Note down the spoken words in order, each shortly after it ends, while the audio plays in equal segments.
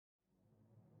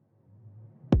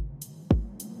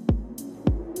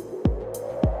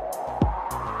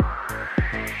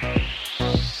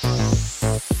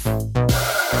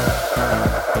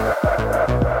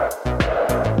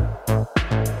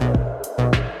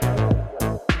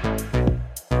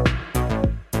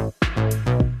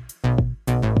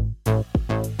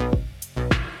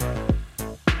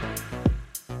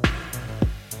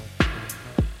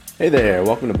Hey there,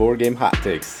 welcome to Board Game Hot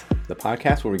Takes, the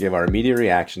podcast where we give our immediate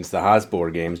reactions to Haas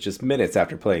board games just minutes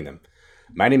after playing them.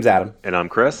 My name's Adam. And I'm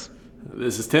Chris.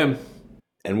 This is Tim.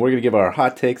 And we're going to give our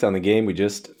hot takes on the game we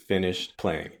just finished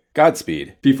playing.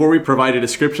 Godspeed. Before we provide a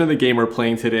description of the game we're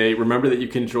playing today, remember that you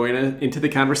can join into the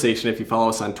conversation if you follow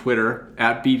us on Twitter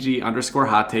at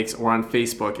BG_Hot Takes or on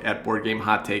Facebook at Board Game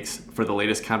Hot Takes for the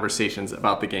latest conversations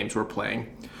about the games we're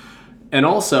playing. And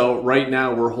also, right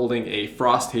now we're holding a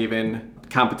Frosthaven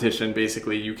competition.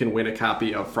 Basically, you can win a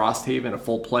copy of Frosthaven, a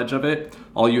full pledge of it.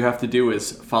 All you have to do is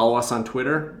follow us on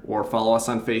Twitter or follow us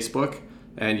on Facebook.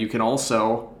 And you can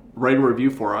also write a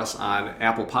review for us on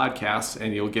Apple Podcasts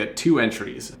and you'll get 2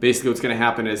 entries. Basically what's going to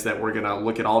happen is that we're going to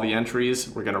look at all the entries.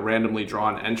 We're going to randomly draw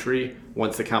an entry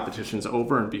once the competition's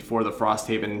over and before the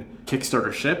Frosthaven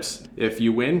Kickstarter ships. If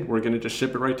you win, we're going to just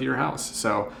ship it right to your house.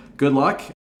 So good luck.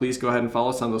 Please go ahead and follow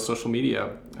us on those social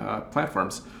media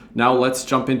platforms. Now let's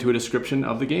jump into a description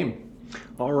of the game.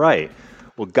 All right.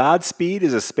 Well, Godspeed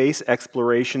is a space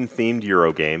exploration themed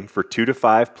Eurogame for 2 to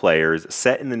 5 players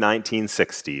set in the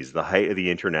 1960s, the height of the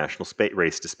international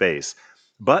race to space.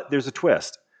 But there's a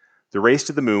twist. The race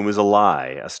to the moon was a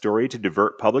lie, a story to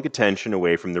divert public attention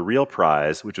away from the real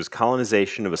prize, which was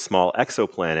colonization of a small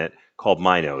exoplanet called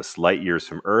Minos, light years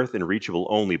from Earth and reachable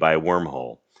only by a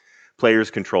wormhole.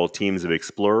 Players control teams of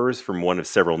explorers from one of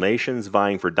several nations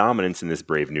vying for dominance in this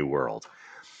brave new world.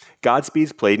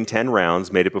 Godspeed's played in 10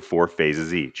 rounds made up of 4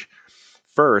 phases each.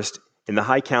 First, in the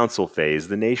High Council phase,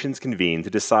 the nations convene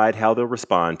to decide how they'll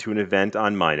respond to an event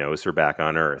on Minos or back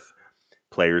on Earth.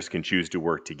 Players can choose to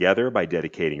work together by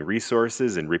dedicating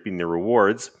resources and reaping their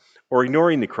rewards, or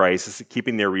ignoring the crisis,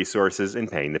 keeping their resources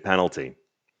and paying the penalty.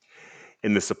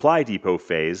 In the Supply Depot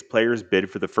phase, players bid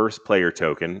for the first player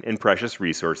token and precious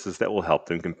resources that will help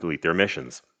them complete their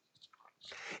missions.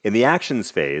 In the Actions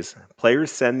phase,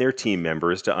 players send their team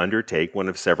members to undertake one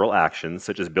of several actions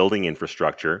such as building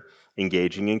infrastructure,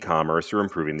 engaging in commerce, or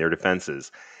improving their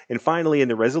defenses. And finally, in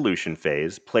the Resolution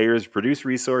phase, players produce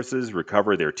resources,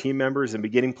 recover their team members, and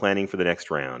begin planning for the next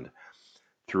round.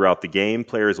 Throughout the game,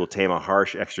 players will tame a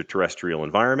harsh extraterrestrial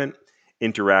environment,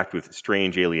 interact with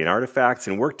strange alien artifacts,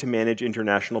 and work to manage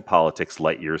international politics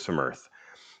light years from Earth.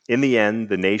 In the end,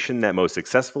 the nation that most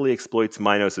successfully exploits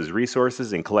Minos'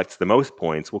 resources and collects the most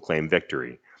points will claim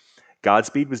victory.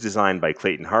 Godspeed was designed by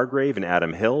Clayton Hargrave and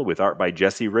Adam Hill with art by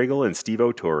Jesse Riggle and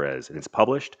Steve Torres, and it's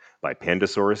published by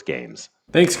Pandasaurus Games.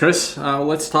 Thanks, Chris.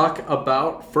 Let's talk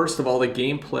about, first of all, the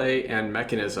gameplay and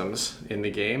mechanisms in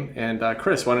the game. And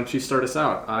Chris, why don't you start us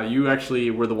out? You actually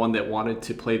were the one that wanted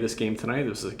to play this game tonight.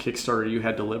 This was a Kickstarter you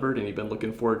had delivered, and you've been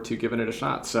looking forward to giving it a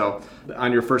shot. So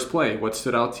on your first play, what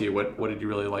stood out to you? What did you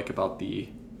really like about the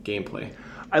gameplay?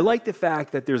 I like the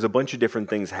fact that there's a bunch of different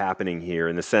things happening here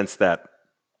in the sense that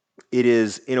it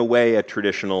is, in a way, a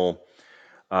traditional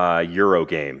Euro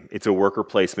game. It's a worker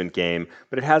placement game,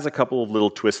 but it has a couple of little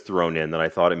twists thrown in that I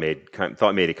thought made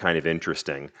it kind of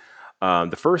interesting.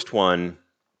 The first one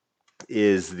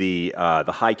is the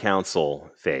High Council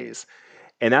phase.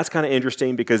 And that's kind of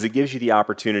interesting because it gives you the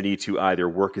opportunity to either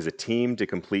work as a team to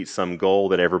complete some goal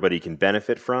that everybody can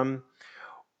benefit from,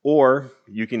 or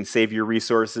you can save your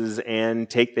resources and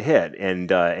take the hit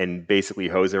and basically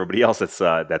hose everybody else that's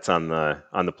on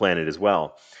the planet as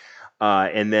well.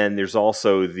 And then there's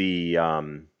also the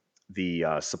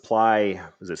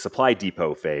supply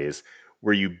depot phase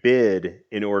where you bid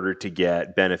in order to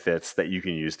get benefits that you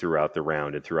can use throughout the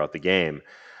round and throughout the game.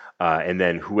 And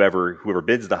then whoever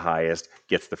bids the highest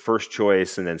gets the first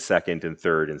choice, and then second and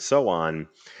third, and so on.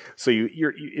 So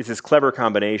it's this clever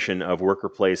combination of worker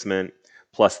placement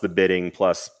plus the bidding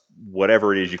plus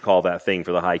whatever it is you call that thing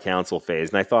for the High Council phase.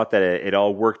 And I thought that it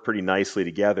all worked pretty nicely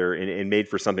together and made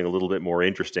for something a little bit more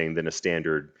interesting than a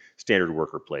standard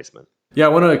worker placement. Yeah, I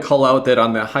wanted to call out that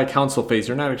on the High Council phase,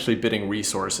 you're not actually bidding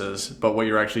resources, but what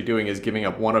you're actually doing is giving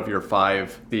up one of your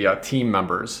 5 team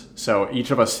members. So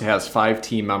each of us has 5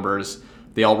 team members.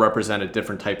 They all represent a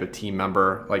different type of team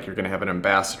member. Like you're going to have an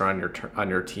ambassador on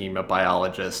your team, a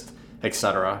biologist,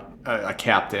 etc., a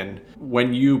captain.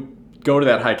 When you go to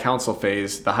that High Council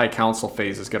phase, the High Council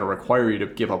phase is going to require you to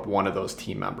give up one of those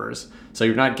team members. So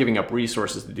you're not giving up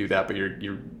resources to do that, but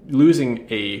you're losing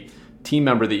a team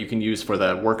member that you can use for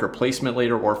the worker placement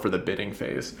later or for the bidding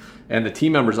phase. And the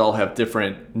team members all have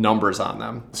different numbers on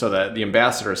them. So that the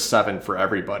ambassador is 7 for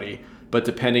everybody. But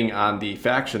depending on the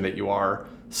faction that you are,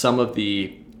 some of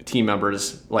the team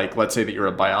members, like let's say that you're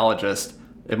a biologist,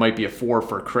 it might be a 4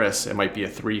 for Chris, it might be a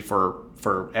 3 for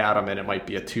Adam, and it might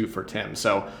be a 2 for Tim.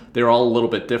 So they're all a little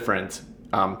bit different.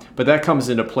 But that comes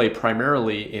into play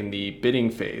primarily in the bidding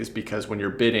phase, because when you're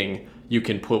bidding, you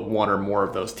can put one or more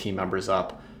of those team members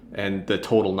up and the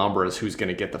total number is who's going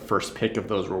to get the first pick of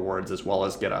those rewards as well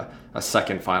as get a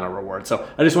second final reward. So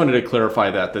I just wanted to clarify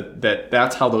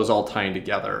that's how those all tie in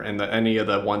together, and that any of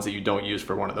the ones that you don't use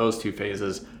for one of those two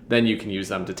phases, then you can use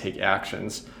them to take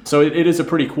actions. So it is a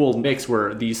pretty cool mix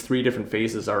where these three different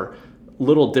phases are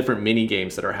little different mini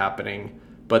games that are happening,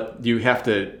 but you have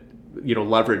to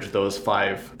leverage the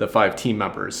five team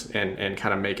members and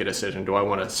kind of make a decision. Do I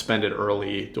want to spend it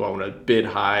early? Do I want to bid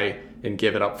high and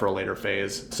give it up for a later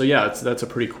phase? So yeah, that's a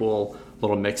pretty cool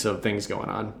little mix of things going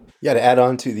on. Yeah, to add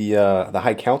on to the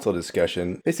High Council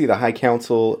discussion, basically the High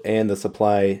Council and the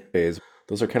supply phase,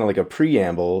 those are kind of like a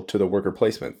preamble to the worker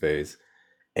placement phase.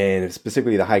 And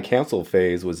specifically the High Council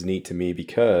phase was neat to me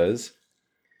because,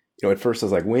 at first I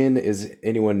was like, when is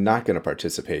anyone not going to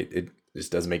participate? It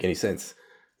just doesn't make any sense.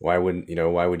 Why would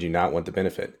you not want the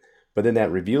benefit? But then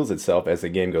that reveals itself as the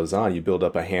game goes on. You build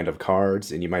up a hand of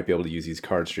cards, and you might be able to use these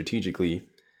cards strategically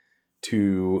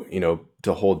to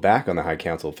hold back on the High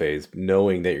Council phase,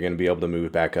 knowing that you're going to be able to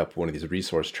move back up one of these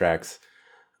resource tracks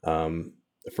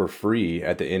for free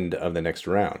at the end of the next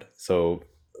round. So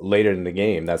later in the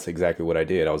game, that's exactly what I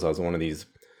did. I was one of these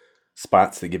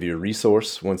spots that give you a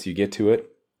resource once you get to it.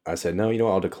 I said, no,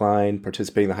 I'll decline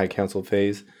participating in the High Council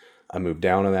phase. I moved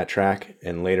down on that track,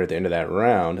 and later at the end of that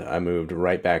round, I moved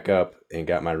right back up and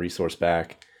got my resource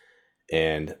back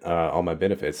and all my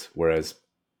benefits. Whereas,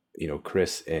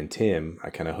 Chris and Tim, I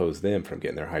kind of hosed them from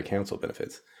getting their High Council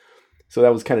benefits. So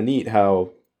that was kind of neat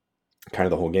how kind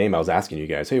of the whole game I was asking you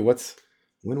guys, hey,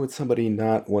 when would somebody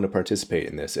not want to participate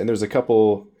in this? And there's a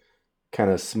couple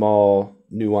kind of small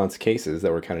nuanced cases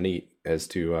that were kind of neat as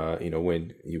to,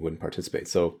 when you wouldn't participate.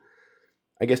 So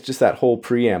I guess just that whole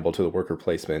preamble to the worker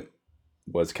placement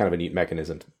was kind of a neat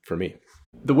mechanism for me.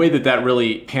 The way that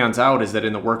really pans out is that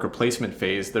in the worker placement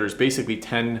phase, there's basically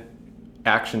 10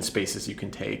 action spaces you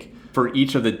can take. For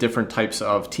each of the different types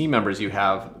of team members you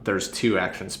have, there's 2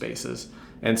 action spaces.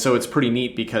 And so it's pretty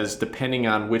neat because depending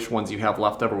on which ones you have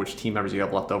left over, which team members you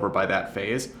have left over by that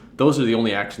phase, those are the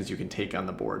only actions you can take on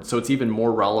the board. So it's even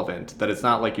more relevant that it's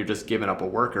not like you're just giving up a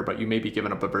worker, but you may be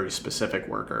giving up a very specific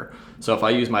worker. So if I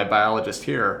use my biologist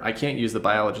here, I can't use the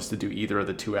biologist to do either of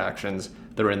the 2 actions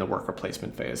that are in the worker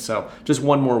placement phase. So just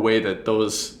one more way that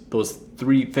those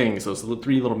 3 things, those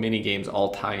 3 little mini games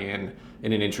all tie in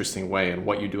an interesting way, and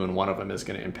what you do in one of them is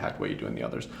going to impact what you do in the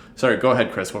others. Sorry, go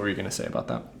ahead, Chris. What were you going to say about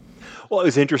that? Well, it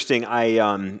was interesting. I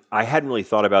hadn't really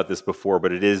thought about this before,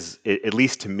 but at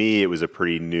least to me, it was a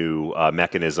pretty new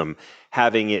mechanism,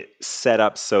 having it set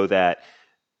up so that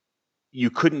you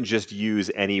couldn't just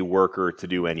use any worker to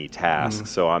do any task.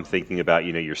 So I'm thinking about,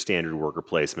 your standard worker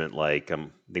placement. Like, I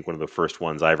think one of the first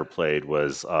ones I ever played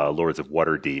was Lords of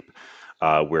Waterdeep,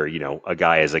 where, a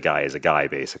guy is a guy is a guy,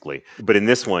 basically. But in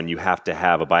this one, you have to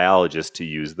have a biologist to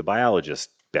use the biologist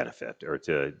benefit or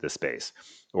to the space,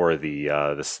 or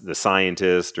the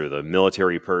scientist or the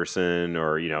military person,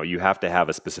 or you have to have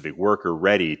a specific worker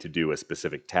ready to do a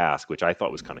specific task, which I thought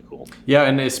was kind of cool. Yeah,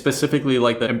 and specifically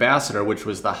like the ambassador, which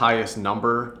was the highest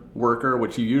number worker,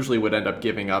 which you usually would end up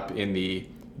giving up in the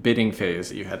bidding phase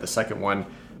that you had the second one.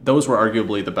 Those were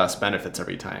arguably the best benefits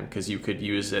every time because you could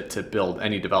use it to build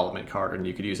any development card and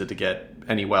you could use it to get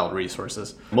any wild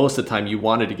resources. Most of the time you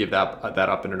wanted to give that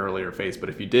up in an earlier phase, but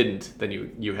if you didn't, then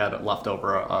you had it left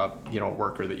over a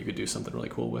worker that you could do something really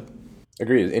cool with.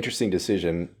 Agreed. Interesting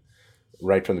decision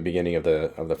right from the beginning of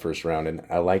the first round, and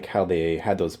I like how they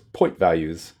had those point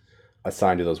values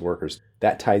assigned to those workers.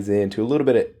 That ties into a little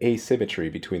bit of asymmetry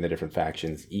between the different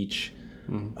factions. Each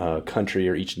country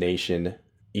or each nation,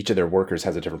 each of their workers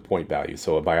has a different point value.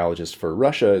 So a biologist for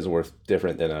Russia is worth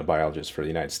different than a biologist for the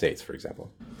United States, for example.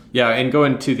 Yeah, and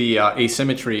going to the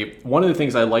asymmetry, one of the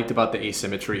things I liked about the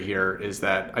asymmetry here is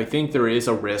that I think there is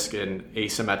a risk in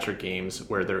asymmetric games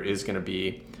where there is going to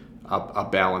be a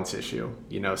balance issue.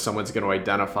 Someone's going to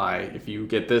identify if you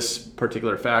get this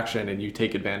particular faction and you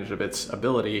take advantage of its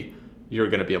ability, you're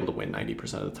going to be able to win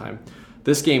 90% of the time.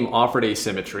 This game offered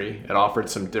asymmetry. It offered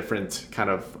some different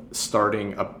kind of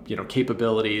starting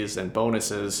capabilities and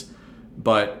bonuses,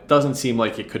 but doesn't seem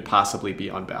like it could possibly be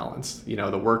unbalanced.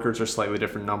 The workers are slightly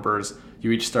different numbers. You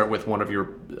each start with one of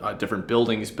your different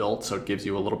buildings built, so it gives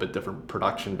you a little bit different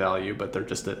production value, but they're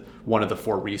just one of the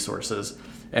 4 resources.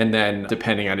 And then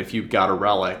depending on if you've got a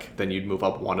relic, then you'd move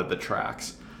up one of the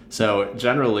tracks. So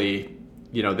generally,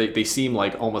 they seem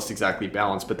like almost exactly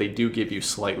balanced, but they do give you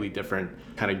slightly different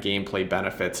kind of gameplay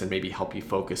benefits and maybe help you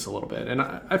focus a little bit. And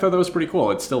I thought that was pretty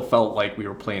cool. It still felt like we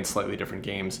were playing slightly different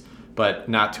games, but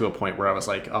not to a point where I was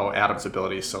like, oh, Adam's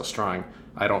ability is so strong.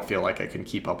 I don't feel like I can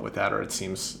keep up with that, or it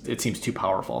seems too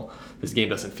powerful. This game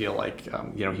doesn't feel like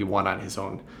he won on his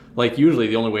own. Like usually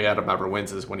the only way Adam ever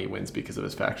wins is when he wins because of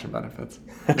his faction benefits.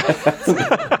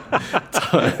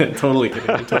 Totally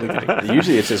kidding.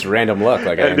 Usually it's just random luck.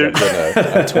 Like I end up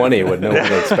getting a 20 when no one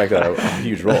would expect a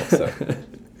huge roll. So.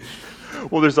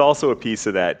 Well, there's also a piece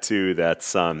of that too.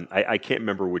 That's I can't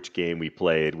remember which game we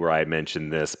played where I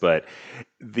mentioned this, but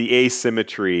the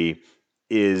asymmetry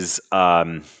is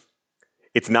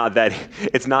it's not that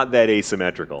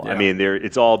asymmetrical. Yeah. I mean,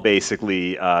 it's all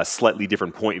basically slightly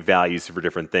different point values for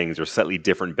different things or slightly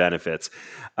different benefits.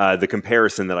 The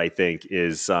comparison that I think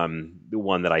is the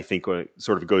one that I think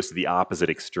sort of goes to the opposite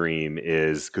extreme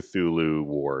is Cthulhu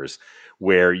Wars,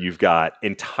 where you've got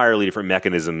entirely different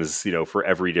mechanisms, for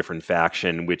every different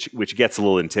faction, which gets a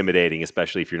little intimidating,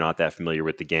 especially if you're not that familiar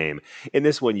with the game. In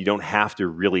this one, you don't have to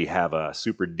really have a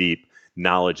super deep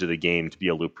knowledge of the game to be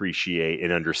able to appreciate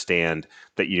and understand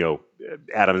that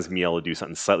Adam's gonna be able to do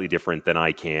something slightly different than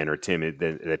I can or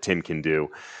that Tim can do.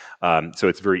 So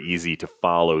it's very easy to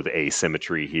follow the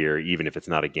asymmetry here, even if it's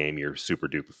not a game you're super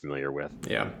duper familiar with.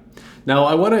 Yeah. Now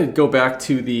I want to go back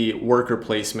to the worker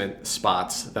placement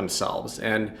spots themselves,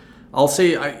 and I'll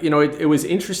say, it was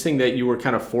interesting that you were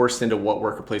kind of forced into what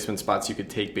worker placement spots you could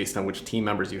take based on which team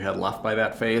members you had left by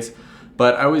that phase.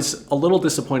 But I was a little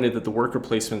disappointed that the worker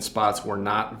placement spots were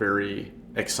not very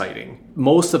exciting.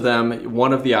 Most of them,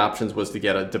 one of the options was to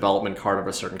get a development card of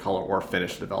a certain color or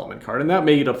finish development card. And that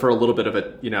made up for a little bit of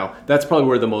that's probably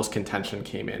where the most contention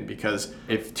came in, because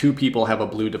if two people have a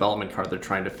blue development card they're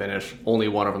trying to finish, only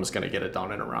one of them is going to get it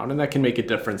done in a round. And that can make a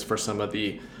difference for some of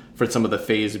the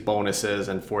phase bonuses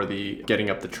and for the getting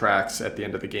up the tracks at the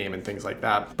end of the game and things like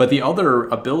that. But the other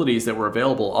abilities that were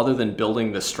available, other than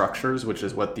building the structures, which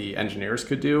is what the engineers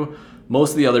could do,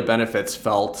 most of the other benefits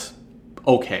felt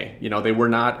okay. They were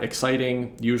not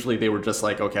exciting. Usually they were just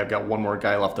like, okay, I've got one more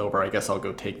guy left over. I guess I'll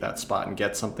go take that spot and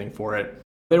get something for it.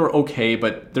 They were okay,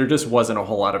 but there just wasn't a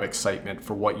whole lot of excitement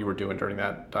for what you were doing during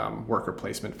that worker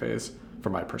placement phase,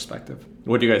 from my perspective.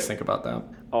 What do you guys think about that?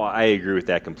 Oh, I agree with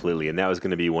that completely. And that was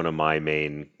going to be one of my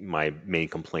main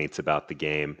complaints about the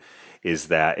game, is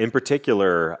that in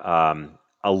particular,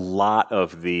 a lot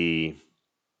of the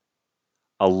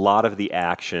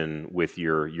action with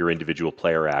your individual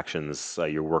player actions,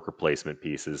 your worker placement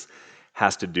pieces,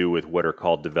 has to do with what are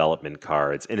called development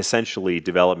cards, and essentially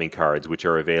development cards which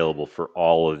are available for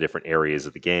all of the different areas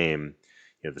of the game,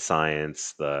 the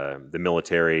science, the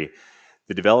military.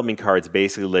 The development cards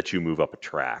basically let you move up a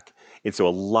track. And so a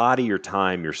lot of your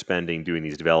time you're spending doing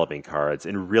these development cards,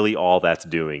 and really all that's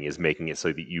doing is making it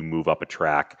so that you move up a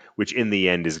track, which in the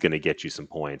end is going to get you some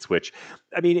points, which,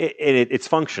 I mean, it's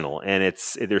functional, and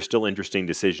there's still interesting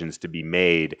decisions to be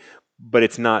made, but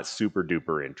it's not super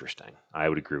duper interesting. I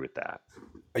would agree with that.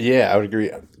 Yeah, I would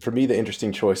agree. For me, the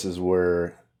interesting choices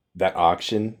were that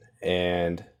auction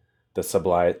and the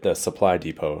supply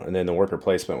depot, and then the worker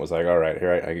placement was like, all right,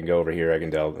 here I can go over here, I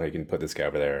can put this guy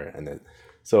over there, and then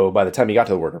so by the time you got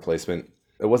to the worker placement,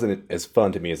 it wasn't as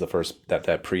fun to me as the first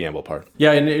that preamble part.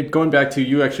 Yeah, and going back to,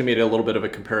 you actually made a little bit of a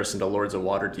comparison to Lords of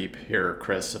Waterdeep here,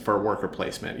 Chris, for worker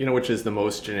placement, which is the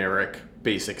most generic,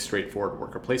 basic, straightforward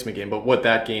worker placement game. But what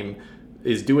that game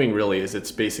is doing really is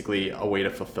it's basically a way to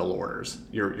fulfill orders.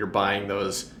 You're buying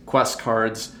those quest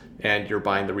cards, and you're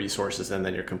buying the resources, and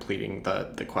then you're completing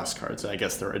the quest cards. I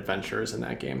guess they're adventures in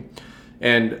that game.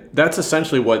 And that's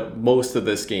essentially what most of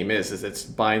this game is it's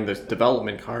buying the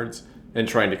development cards and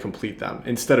trying to complete them.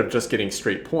 Instead of just getting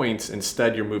straight points,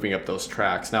 instead you're moving up those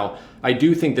tracks. Now, I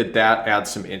do think that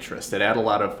adds some interest. It adds a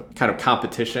lot of kind of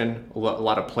competition, a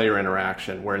lot of player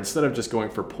interaction, where instead of just going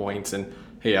for points and,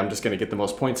 hey, I'm just going to get the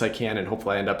most points I can and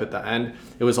hopefully I end up at the end,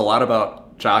 it was a lot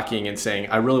about jockeying and saying,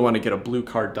 I really want to get a blue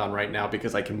card done right now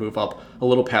because I can move up a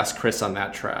little past Chris on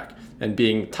that track. And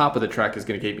being top of the track is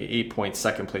going to get me 8 points,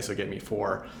 second place will get me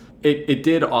 4. It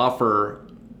did offer,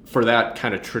 for that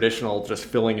kind of traditional just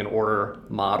filling an order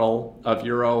model of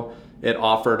Euro, it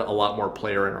offered a lot more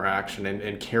player interaction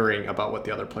and caring about what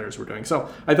the other players were doing. So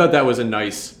I thought that was a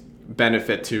nice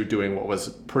benefit to doing what was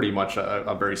pretty much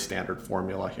a very standard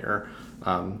formula here.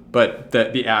 But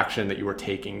the action that you were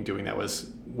taking doing that was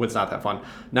not that fun.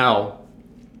 Now,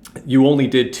 you only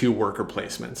did 2 worker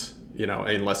placements,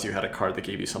 unless you had a card that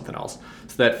gave you something else.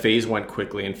 So that phase went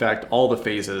quickly. In fact, all the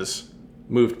phases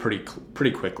moved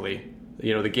pretty quickly.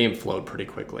 The game flowed pretty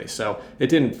quickly. So it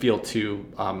didn't feel too,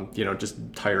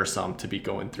 just tiresome to be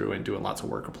going through and doing lots of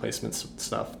worker placements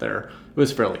stuff there. It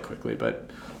was fairly quickly,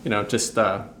 but, just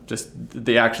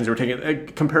the actions you were taking. A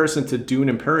comparison to Dune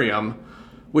Imperium,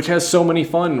 which has so many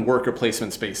fun worker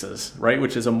placement spaces, right?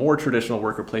 Which is a more traditional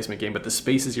worker placement game, but the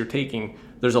spaces you're taking,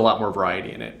 there's a lot more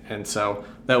variety in it. And so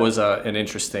that was an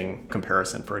interesting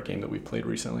comparison for a game that we played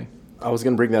recently. I was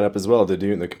going to bring that up as well, to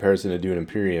do the comparison to Dune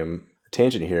Imperium.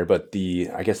 Tangent here, but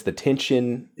I guess the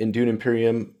tension in Dune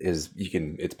Imperium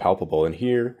it's palpable. And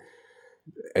here,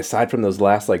 aside from those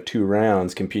last like 2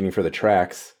 rounds competing for the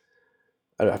tracks,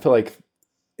 I feel like,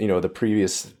 the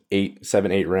previous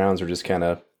 7, 8 rounds are just kind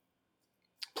of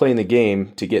playing the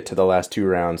game to get to the last 2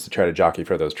 rounds to try to jockey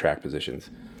for those track positions.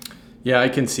 Yeah, I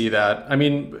can see that. I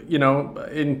mean,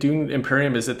 in Dune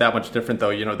Imperium, is it that much different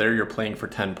though? There you're playing for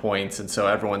 10 points, and so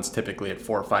everyone's typically at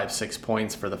 4, 5, 6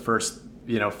 points for the first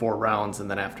 4 rounds, and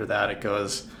then after that it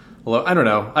goes. Well, I don't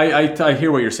know. I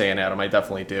hear what you're saying, Adam. I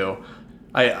definitely do.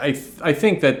 I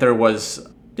think that there was.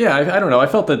 Yeah, I don't know. I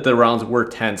felt that the rounds were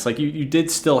tense. Like you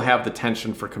did still have the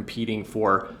tension for competing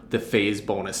for the phase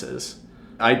bonuses.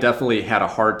 I definitely had a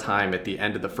hard time at the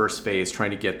end of the first phase trying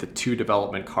to get the 2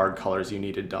 development card colors you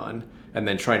needed done, and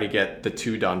then trying to get the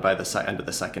 2 done by the end of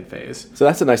the second phase. So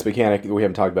that's a nice mechanic that we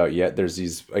haven't talked about yet. There's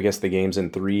these, I guess the game's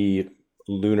in 3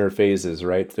 lunar phases,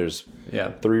 right? There's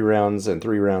 3 rounds and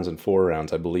 3 rounds and 4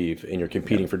 rounds, I believe, and you're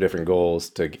competing for different goals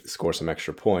to score some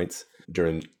extra points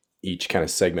during each kind of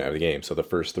segment of the game. So the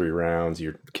first 3 rounds,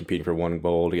 you're competing for 1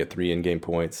 goal to get 3 in-game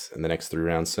points, and the next 3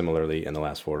 rounds similarly, and the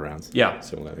last 4 rounds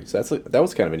similarly. So that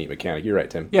was kind of a neat mechanic. You're right,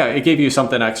 Tim. Yeah, it gave you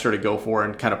something extra to go for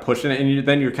and kind of push it, and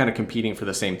then you're kind of competing for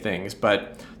the same things.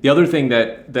 But the other thing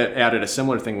that added a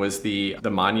similar thing was the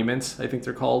monuments, I think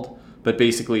they're called. But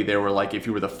basically, they were like, if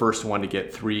you were the first one to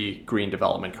get 3 green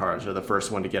development cards, or the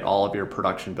first one to get all of your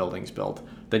production buildings built,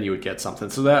 then you would get something.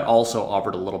 So that also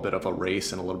offered a little bit of a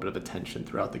race and a little bit of a tension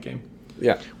throughout the game.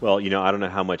 Yeah. Well, I don't know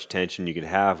how much tension you can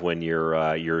have when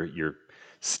your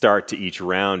start to each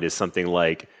round is something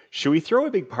like, should we throw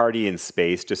a big party in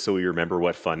space just so we remember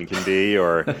what fun can be?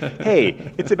 Or,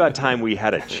 hey, it's about time we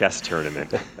had a chess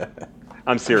tournament.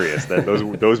 I'm serious. That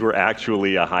those were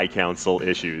actually High Council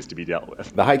issues to be dealt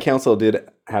with. The High Council did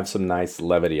have some nice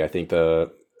levity. I think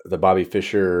the Bobby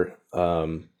Fischer,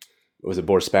 was it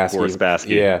Boris Spassky? Boris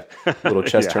Spassky. Yeah, little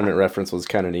chess tournament reference was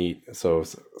kind of neat. So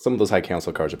some of those High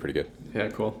Council cards are pretty good. Yeah,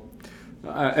 cool.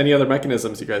 Any other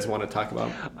mechanisms you guys want to talk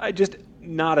about?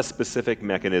 Not a specific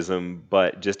mechanism,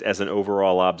 but just as an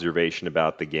overall observation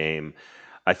about the game,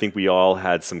 I think we all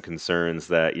had some concerns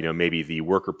that maybe the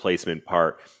worker placement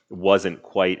part wasn't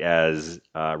quite as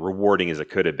rewarding as it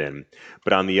could have been.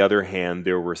 But on the other hand,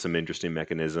 there were some interesting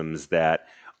mechanisms that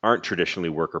aren't traditionally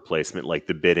worker placement, like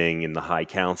the bidding and the High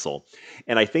Council.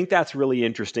 And I think that's really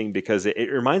interesting because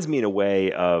it reminds me in a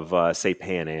way of, say,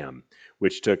 Pan Am,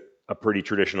 which took a pretty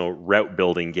traditional route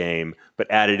building game, but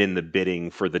added in the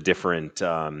bidding for the different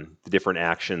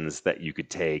actions that you could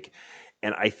take.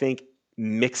 And I think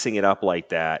mixing it up like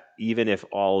that, even if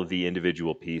all of the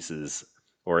individual pieces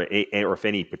or if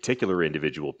any particular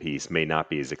individual piece may not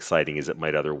be as exciting as it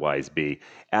might otherwise be,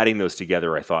 adding those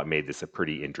together, I thought made this a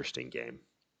pretty interesting game.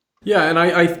 Yeah, and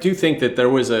I do think that there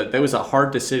was a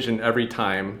hard decision every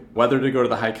time whether to go to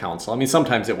the High Council. I mean,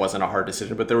 sometimes it wasn't a hard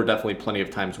decision, but there were definitely plenty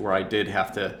of times where I did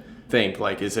have to think,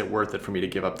 like, is it worth it for me to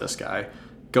give up this guy?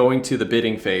 Going to the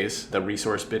bidding phase, the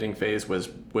resource bidding phase, was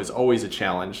always a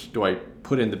challenge. Do I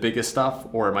put in the biggest stuff,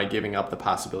 or am I giving up the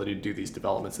possibility to do these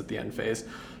developments at the end phase?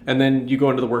 And then you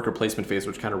go into the worker placement phase,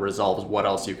 which kind of resolves what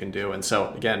else you can do. And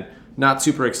so, again, not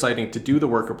super exciting to do the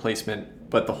worker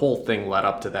placement, but the whole thing led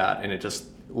up to that, and it just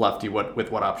left you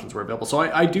with what options were available. So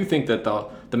I do think that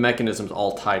the mechanisms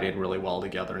all tied in really well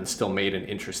together and still made an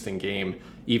interesting game,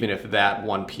 even if that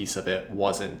one piece of it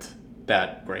wasn't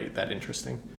that great, that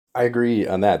interesting. I agree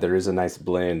on that. There is a nice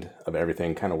blend of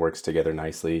everything, kind of works together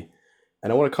nicely.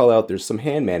 And I want to call out, there's some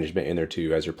hand management in there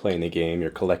too. As you're playing the game,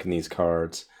 you're collecting these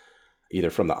cards, either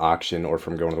from the auction or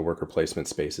from going to the worker placement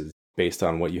spaces. Based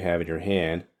on what you have in your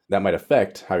hand, that might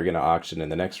affect how you're going to auction in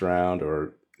the next round,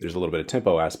 or there's a little bit of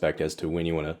tempo aspect as to when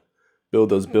you want to build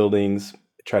those buildings,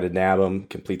 try to nab them,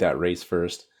 complete that race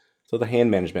first. So the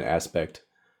hand management aspect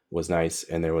was nice.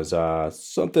 And there was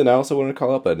something else I wanted to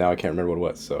call out, but now I can't remember what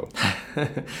it was. So,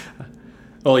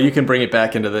 well, you can bring it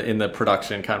back into the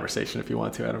production conversation if you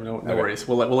want to. I don't know. No worries.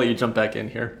 We'll let you jump back in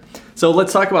here. So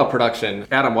let's talk about production.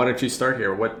 Adam, why don't you start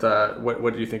here? What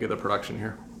do you think of the production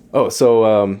here? Oh,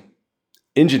 so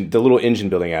the little engine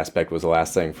building aspect was the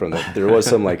last thing from there was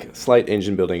some like slight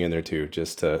engine building in there too,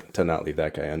 just to not leave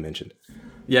that guy unmentioned.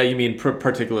 Yeah, you mean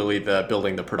particularly the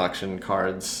building the production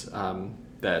cards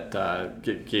that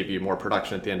gave you more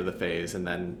production at the end of the phase, and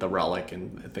then the relic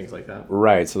and things like that.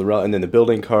 Right. So and then the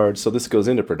building cards. So this goes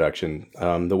into production.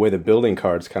 The way the building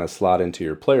cards kind of slot into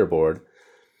your player board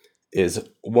is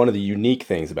one of the unique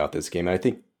things about this game. And I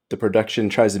think the production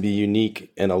tries to be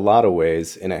unique in a lot of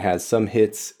ways, and it has some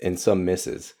hits and some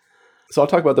misses. So I'll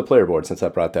talk about the player board since I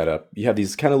brought that up. You have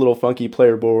these kind of little funky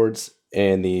player boards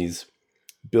and these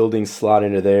buildings slot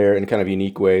into there in kind of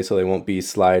unique ways so they won't be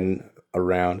sliding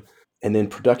around. And then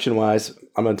production-wise,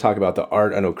 I'm going to talk about the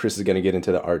art. I know Chris is going to get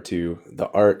into the art too. The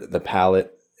art, the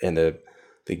palette, and the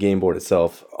game board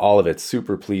itself, all of it's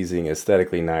super pleasing,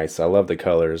 aesthetically nice. I love the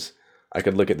colors. I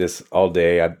could look at this all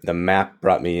day. The map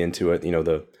brought me into it.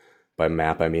 By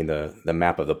map, I mean the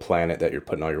map of the planet that you're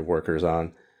putting all your workers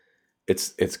on.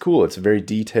 It's cool. It's very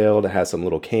detailed. It has some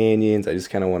little canyons. I just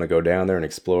kind of want to go down there and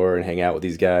explore and hang out with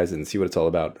these guys and see what it's all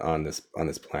about on this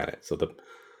planet. So the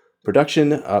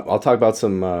production, I'll talk about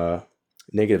some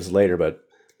negatives later, but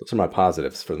those are my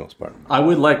positives for the most part. I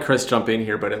would let Chris jump in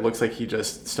here, but it looks like he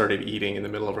just started eating in the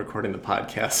middle of recording the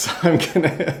podcast.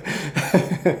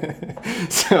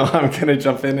 So I'm gonna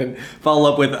jump in and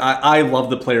follow up with. I love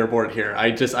the player board here. I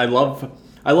love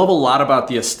a lot about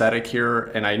the aesthetic here,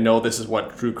 and I know this is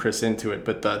what drew Chris into it.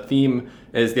 But the theme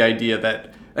is the idea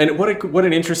that. And what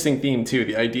an interesting theme, too.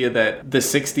 The idea that the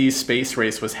 60s space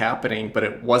race was happening, but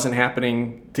it wasn't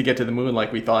happening to get to the moon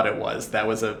like we thought it was. That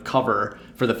was a cover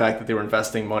for the fact that they were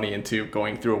investing money into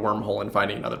going through a wormhole and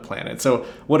finding another planet. So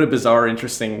what a bizarre,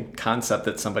 interesting concept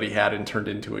that somebody had and turned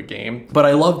into a game. But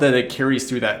I love that it carries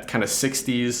through that kind of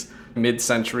 60s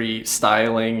mid-century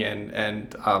styling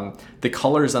and the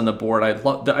colors on the board.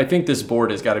 I think this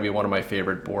board has got to be one of my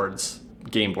favorite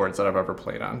game boards that I've ever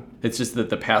played on. It's just that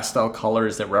the pastel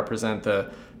colors that represent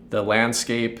the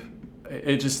landscape,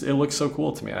 it looks so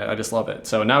cool to me. I just love it.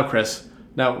 So now, Chris,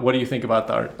 what do you think about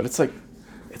the art? But it's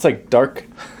like dark.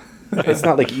 It's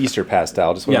not like Easter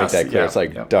pastel. Just want to make that clear. It's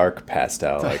like dark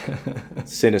pastel, like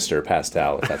sinister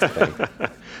pastel, if that's a thing.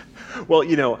 Well,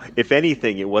 if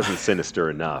anything, it wasn't sinister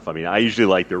enough. I mean, I usually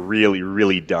like the really,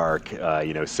 really dark,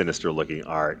 sinister looking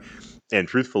art. And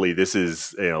truthfully, this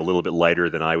is a little bit lighter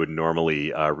than I would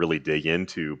normally really dig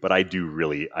into. But I do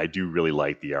really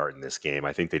like the art in this game.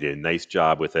 I think they did a nice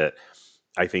job with it.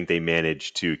 I think they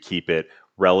managed to keep it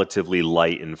relatively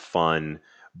light and fun,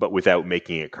 but without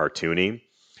making it cartoony,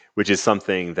 which is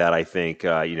something that I think,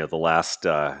 the last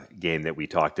game that we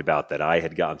talked about that I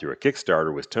had gotten through a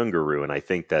Kickstarter was Tungaroo. And I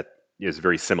think that is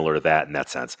very similar to that in that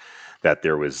sense, that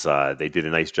there was they did a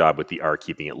nice job with the art,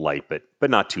 keeping it light, but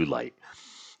not too light.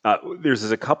 There's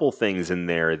a couple things in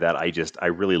there that I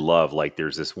really love. Like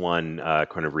there's this one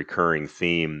kind of recurring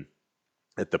theme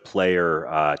that the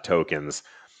player tokens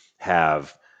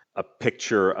have a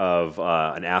picture of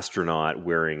an astronaut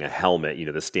wearing a helmet,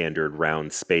 the standard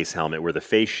round space helmet, where the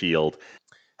face shield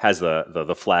has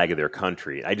the flag of their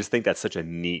country. I just think that's such a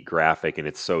neat graphic, and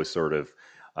it's so sort of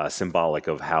symbolic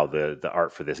of how the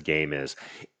art for this game is.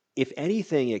 If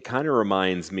anything, it kind of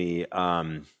reminds me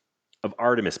of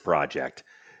Artemis Project.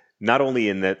 Not only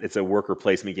in that it's a worker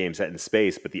placement game set in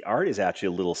space, but the art is actually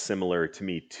a little similar to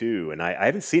me too. And I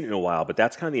haven't seen it in a while, but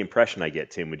that's kind of the impression I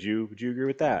get, Tim. Would you agree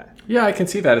with that? Yeah, I can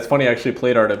see that. It's funny, I actually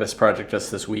played Artemis Project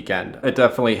just this weekend. It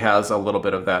definitely has a little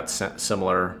bit of that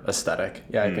similar aesthetic.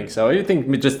 Yeah, I think so. I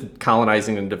think just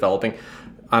colonizing and developing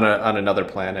on another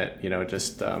planet,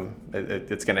 it's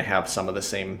going to have some of the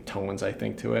same tones, I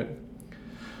think, to it.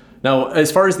 Now,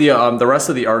 as far as the rest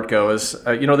of the art goes,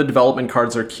 the development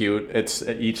cards are cute.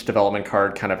 Each development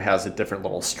card kind of has a different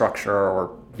little structure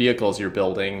or vehicles you're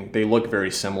building. They look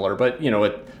very similar, but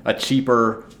a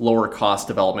cheaper, lower cost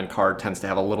development card tends to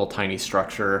have a little tiny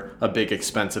structure. A big,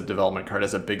 expensive development card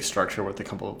has a big structure with a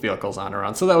couple of vehicles on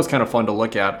around. So that was kind of fun to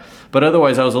look at. But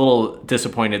otherwise, I was a little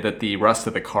disappointed that the rest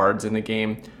of the cards in the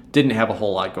game didn't have a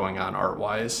whole lot going on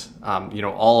art-wise.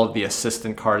 All of the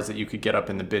assistant cards that you could get up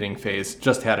in the bidding phase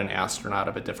just had an astronaut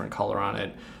of a different color on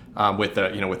it, with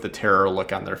the terror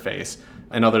look on their face.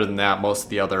 And other than that, most of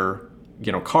the other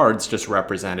cards just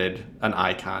represented an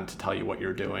icon to tell you what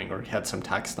you're doing or had some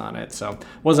text on it. So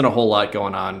wasn't a whole lot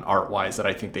going on art-wise that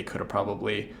I think they could have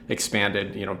probably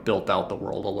expanded, built out the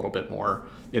world a little bit more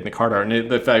in the card art.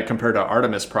 And if I compare to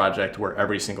Artemis Project, where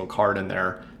every single card in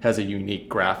there has a unique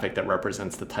graphic that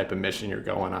represents the type of mission you're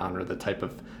going on or the type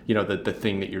of, the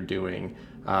thing that you're doing.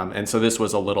 And so this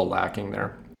was a little lacking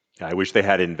there. I wish they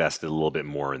had invested a little bit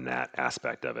more in that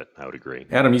aspect of it. I would agree.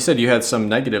 Adam, you said you had some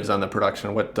negatives on the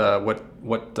production. What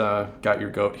got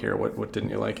your goat here? What didn't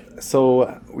you like?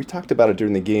 So we talked about it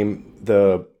during the game.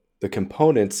 The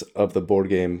components of the board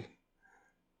game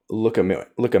look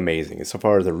amazing. As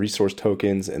far as the resource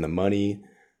tokens and the money,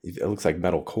 it looks like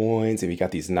metal coins, and you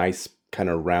got these nice kind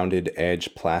of rounded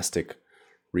edge plastic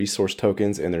resource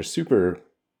tokens, and they're super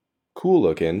cool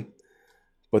looking.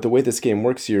 But the way this game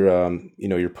works,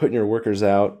 you're putting your workers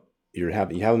out you have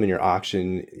them in your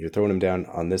auction. You're throwing them down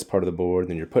on this part of the board,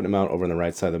 then you're putting them out over on the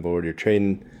right side of the board. You're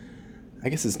trading. I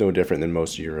guess it's no different than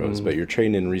most Euros, but you're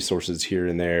trading in resources here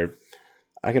and there.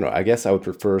 I guess I would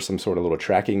prefer some sort of little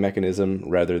tracking mechanism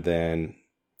rather than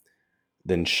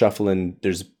shuffling.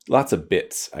 There's lots of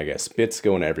bits, I guess. Bits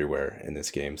going everywhere in this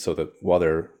game. So that while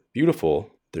they're beautiful,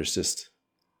 there's just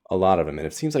a lot of them. And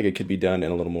it seems like it could be done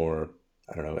in a little more,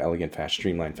 I don't know, elegant fashion,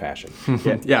 streamlined fashion.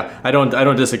 Yeah, I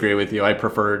don't disagree with you. I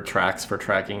prefer tracks for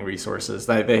tracking resources.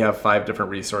 They have 5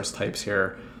 different resource types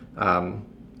here.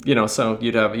 So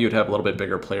you'd have a little bit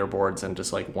bigger player boards and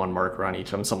just like one marker on each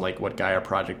of them. Something like what Gaia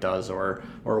Project does or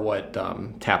what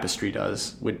Tapestry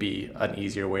does would be an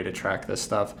easier way to track this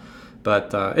stuff.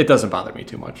 But it doesn't bother me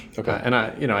too much. Okay. And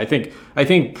I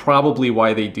think probably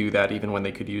why they do that, even when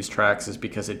they could use tracks, is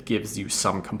because it gives you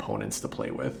some components to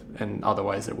play with, and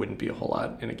otherwise there wouldn't be a whole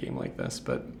lot in a game like this.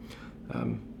 But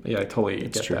I totally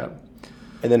get true. that.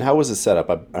 And then how was the setup?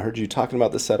 I heard you talking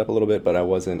about the setup a little bit, but I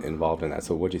wasn't involved in that.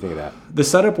 So what do you think of that? The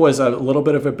setup was a little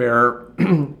bit of a bear,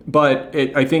 but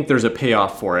I think there's a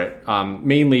payoff for it,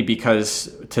 mainly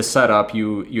because to set up,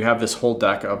 you have this whole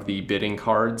deck of the bidding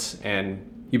cards, and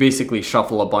you basically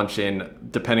shuffle a bunch in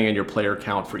depending on your player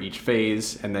count for each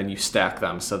phase, and then you stack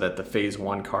them so that the phase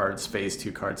 1 cards, phase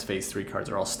 2 cards, phase 3 cards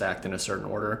are all stacked in a certain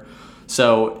order.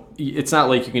 So it's not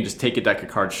like you can just take a deck of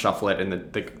cards, shuffle it, and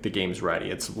the game's ready.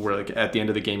 It's where like at the end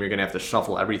of the game, you're going to have to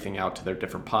shuffle everything out to their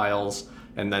different piles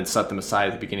and then set them aside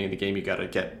at the beginning of the game. You got to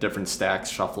get different stacks,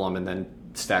 shuffle them, and then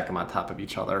stack them on top of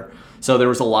each other. So there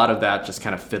was a lot of that just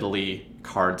kind of fiddly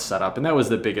card setup, and that was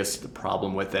the biggest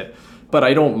problem with it. But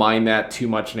I don't mind that too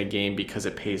much in a game because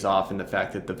it pays off in the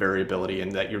fact that the variability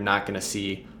and that you're not going to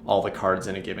see all the cards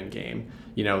in a given game.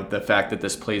 The fact that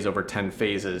this plays over 10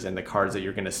 phases and the cards that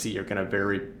you're going to see are going to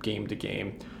vary game to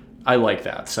game. I like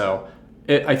that. So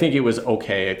I think it was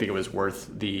okay. I think it was worth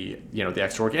the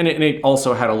extra work. And it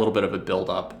also had a little bit of a build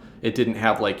up. It didn't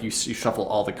have like you shuffle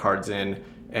all the cards in,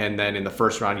 and then in the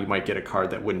first round you might get a card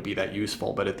that wouldn't be that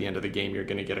useful, but at the end of the game you're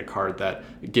going to get a card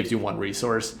that gives you 1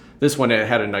 resource. This one, it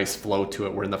had a nice flow to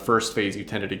it, where in the first phase you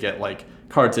tended to get like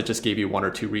cards that just gave you 1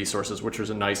 or 2 resources, which was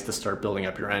nice to start building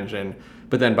up your engine.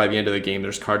 But then by the end of the game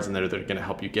there's cards in there that are going to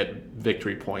help you get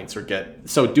victory points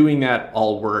so doing that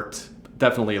all worked.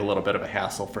 Definitely a little bit of a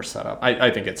hassle for setup. I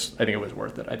think it was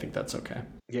worth it. I think that's okay.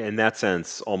 Yeah, in that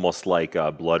sense, almost like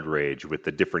Blood Rage with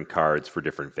the different cards for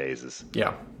different phases.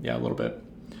 Yeah, a little bit.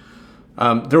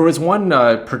 There was one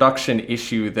production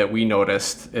issue that we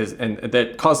noticed and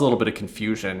that caused a little bit of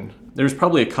confusion. There's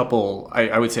probably a couple,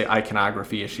 I would say,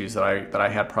 iconography issues that I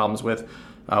had problems with.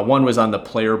 One was on the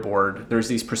player board. There's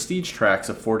these prestige tracks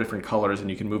of 4 different colors,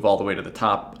 and you can move all the way to the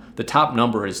top. The top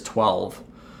number is 12.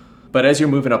 But as you're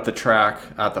moving up the track,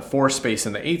 at the 4 space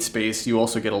and the 8 space, you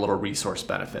also get a little resource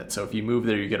benefit. So if you move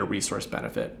there, you get a resource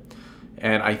benefit.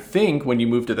 And I think when you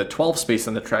move to the 12 space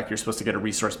on the track, you're supposed to get a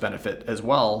resource benefit as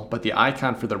well. But the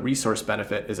icon for the resource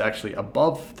benefit is actually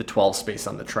above the 12 space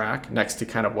on the track, next to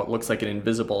kind of what looks like an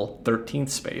invisible 13th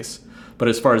space. But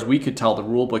as far as we could tell, the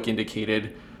rulebook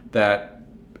indicated that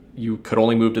you could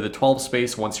only move to the 12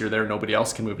 space. Once you're there, nobody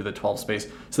else can move to the 12 space.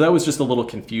 So that was just a little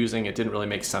confusing. It didn't really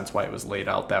make sense why it was laid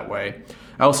out that way.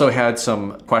 I also had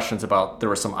some questions about, there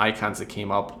were some icons that came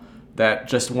up that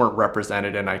just weren't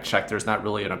represented, and I checked. There's not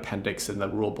really an appendix in the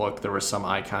rule book. There were some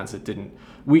icons that didn't.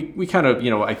 We kind of,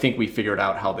 I think we figured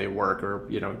out how they work, or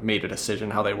made a decision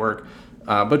how they work,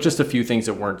 but just a few things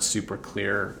that weren't super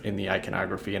clear in the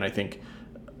iconography. And I think,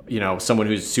 someone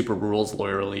who's super rules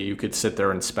lawyerly, you could sit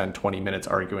there and spend 20 minutes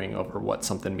arguing over what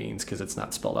something means because it's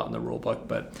not spelled out in the rule book.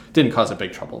 But didn't cause a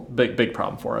big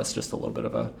problem for us. Just a little bit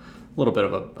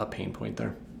of a pain point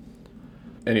there.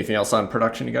 Anything else on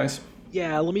production, you guys?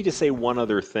 Yeah, let me just say one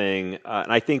other thing.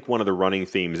 And I think one of the running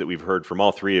themes that we've heard from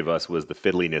all 3 of us was the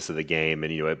fiddliness of the game,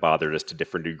 and it bothered us to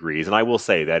different degrees. And I will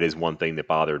say that is one thing that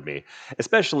bothered me,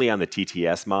 especially on the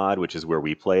TTS mod, which is where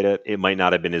we played it. It might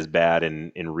not have been as bad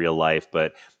in real life, but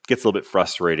it gets a little bit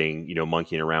frustrating,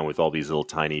 monkeying around with all these little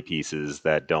tiny pieces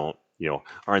that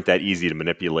aren't that easy to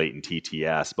manipulate in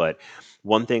TTS. But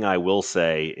one thing I will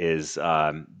say is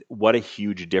what a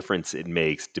huge difference it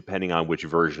makes depending on which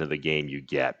version of the game you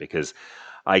get, because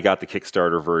I got the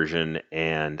Kickstarter version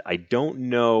and I don't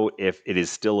know if it is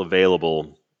still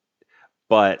available,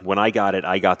 but when I got it,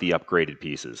 I got the upgraded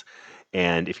pieces.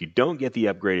 And if you don't get the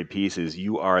upgraded pieces,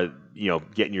 you are,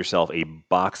 getting yourself a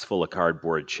box full of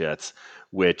cardboard chits,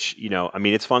 which,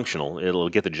 it's functional. It'll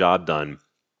get the job done,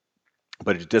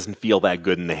 but it doesn't feel that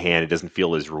good in the hand. It doesn't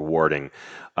feel as rewarding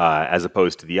as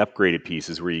opposed to the upgraded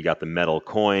pieces where you got the metal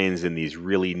coins and these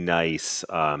really nice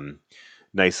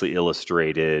nicely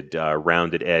illustrated,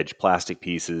 rounded edge plastic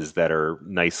pieces that are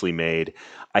nicely made.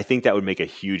 I think that would make a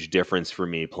huge difference for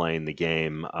me playing the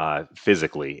game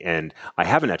physically. And I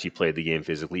haven't actually played the game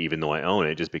physically, even though I own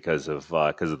it, just because of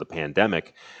the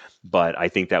pandemic. But I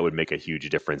think that would make a huge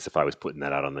difference if I was putting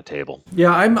that out on the table.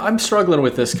 Yeah, I'm struggling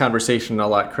with this conversation a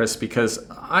lot, Chris, because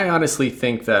I honestly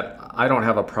think that I don't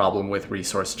have a problem with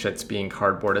resource chits being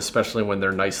cardboard, especially when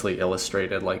they're nicely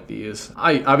illustrated like these.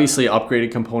 I obviously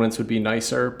upgraded components would be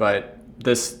nicer, but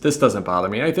this doesn't bother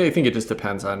me. I think it just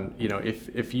depends on,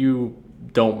 if you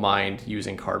don't mind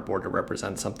using cardboard to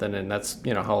represent something, and that's,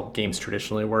 how games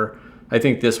traditionally were. I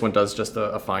think this one does just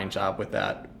a fine job with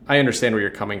that. I understand where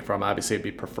you're coming from. Obviously, it'd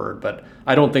be preferred, but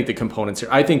I don't think the components here.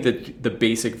 I think that the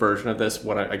basic version of this,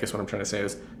 I guess what I'm trying to say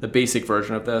is the basic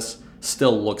version of this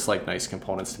still looks like nice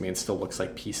components to me and still looks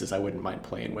like pieces I wouldn't mind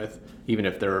playing with, even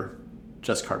if they're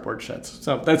just cardboard sheds.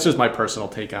 So that's just my personal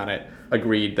take on it.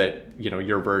 Agreed that,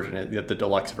 your version, that the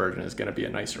deluxe version is going to be a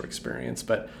nicer experience,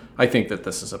 but I think that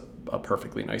this is a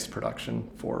perfectly nice production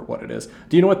for what it is.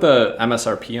 Do you know what the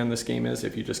MSRP on this game is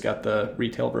if you just got the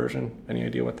retail version? Any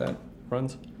idea what that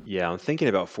runs? Yeah, I'm thinking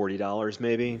about $40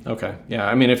 maybe. Okay. Yeah,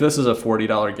 I mean, if this is a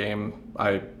 $40 game,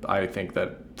 I think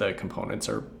that the components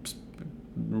are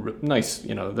nice.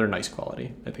 They're nice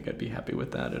quality. I think I'd be happy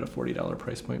with that at a $40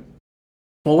 price point.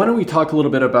 Well, why don't we talk a little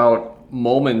bit about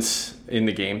moments in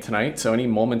the game tonight? So any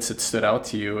moments that stood out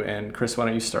to you? And Chris, why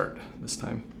don't you start this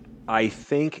time? I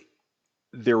think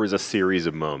there was a series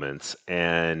of moments,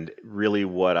 and really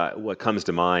what comes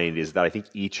to mind is that I think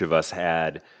each of us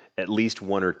had at least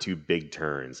one or two big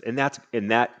turns, and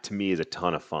that to me is a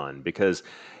ton of fun because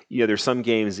there's some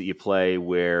games that you play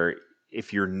where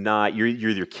if you're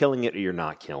either killing it or you're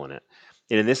not killing it.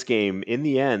 And in this game, in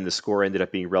the end, the score ended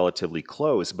up being relatively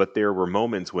close, but there were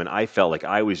moments when I felt like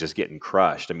I was just getting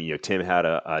crushed. I mean, Tim had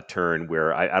a turn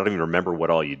where I don't even remember what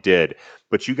all you did,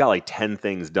 but you got like 10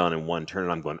 things done in one turn,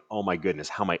 and I'm going, oh my goodness,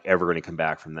 how am I ever going to come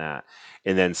back from that?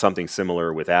 And then something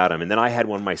similar with Adam. And then I had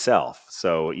one myself.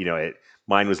 So,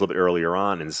 mine was a little bit earlier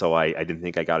on, and so I didn't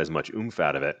think I got as much oomph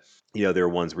out of it. There are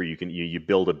ones where you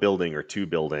build a building or two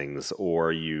buildings,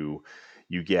 or you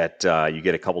get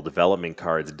a couple development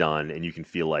cards done, and you can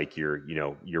feel like you're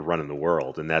running the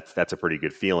world, and that's a pretty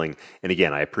good feeling. And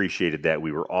again, I appreciated that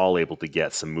we were all able to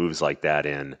get some moves like that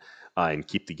in and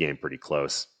keep the game pretty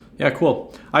close. Yeah,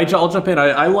 cool. I'll jump in.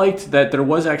 I liked that there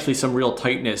was actually some real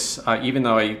tightness, even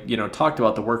though I talked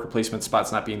about the worker placement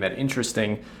spots not being that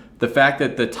interesting. The fact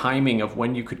that the timing of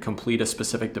when you could complete a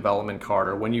specific development card,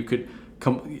 or when you could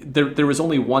there was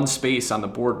only one space on the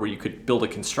board where you could build a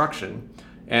construction.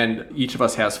 And each of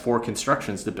us has 4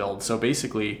 constructions to build. So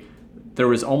basically, there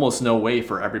was almost no way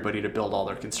for everybody to build all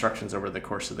their constructions over the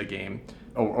course of the game,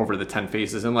 over the 10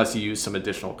 phases, unless you use some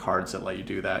additional cards that let you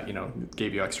do that,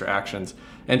 gave you extra actions.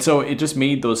 And so it just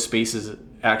made those spaces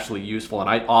actually useful. And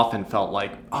I often felt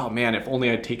like, oh man, if only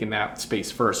I'd taken that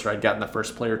space first, or I'd gotten the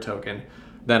first player token,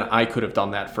 then I could have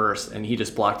done that first, and he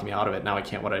just blocked me out of it. Now I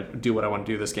can't do what I want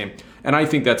to do this game. And I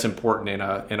think that's important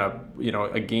in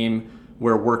a game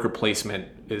where worker placement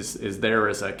is there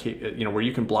as a, where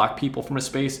you can block people from a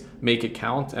space, make it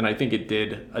count. And I think it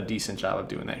did a decent job of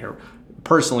doing that here.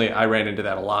 Personally, I ran into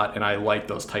that a lot, and I liked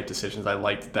those tight decisions. I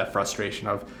liked that frustration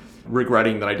of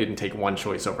regretting that I didn't take one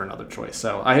choice over another choice.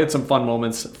 So I had some fun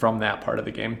moments from that part of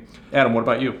the game. Adam, what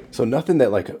about you? So nothing that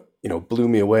blew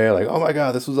me away, like, oh my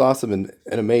God, this was awesome and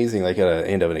amazing, like at the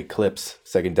end of an Eclipse,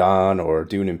 Second Dawn, or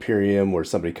Dune Imperium, where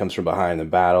somebody comes from behind the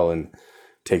battle and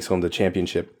takes home the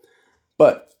championship.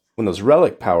 But when those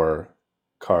relic power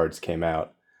cards came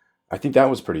out, I think that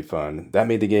was pretty fun. That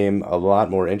made the game a lot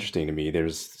more interesting to me.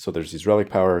 There's these relic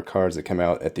power cards that come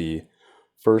out at the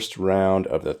first round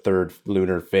of the 3rd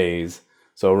lunar phase.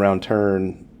 So around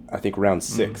round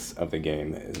 6 of the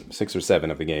game, 6 or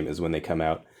 7 of the game is when they come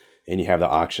out, and you have the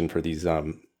auction for these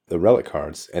the relic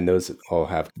cards, and those all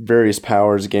have various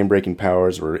powers, game-breaking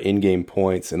powers, or in-game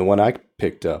points. And the one I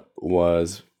picked up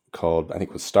was called, I think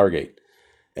it was Stargate.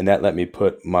 And that let me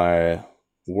put my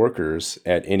workers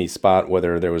at any spot,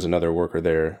 whether there was another worker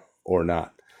there or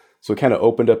not. So it kind of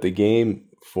opened up the game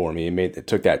for me. It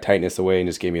took that tightness away and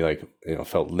just gave me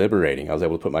felt liberating. I was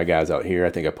able to put my guys out here. I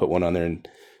think I put one on there, and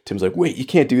Tim's like, wait, you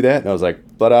can't do that? And I was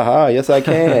like, but yes, I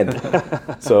can.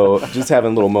 So just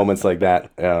having little moments like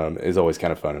that is always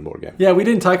kind of fun in board game. Yeah, we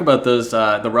didn't talk about those,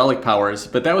 the relic powers,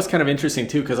 but that was kind of interesting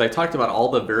too, because I talked about all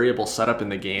the variable setup in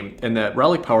the game, and that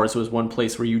relic powers was one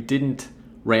place where you didn't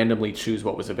randomly choose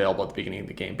what was available at the beginning of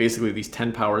the game. Basically, these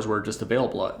 10 powers were just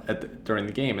available during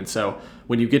the game. And so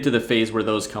when you get to the phase where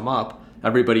those come up,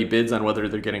 everybody bids on whether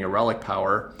they're getting a relic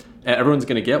power. Everyone's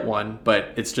going to get one,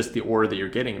 but it's just the order that you're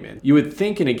getting them in. You would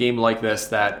think in a game like this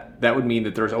that would mean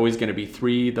that there's always going to be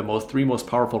three most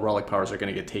powerful relic powers are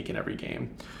going to get taken every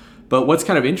game. But what's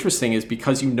kind of interesting is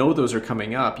because you know those are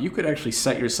coming up, you could actually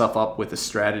set yourself up with a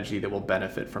strategy that will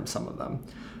benefit from some of them.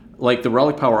 Like the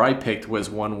relic power I picked was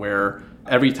one where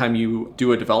every time you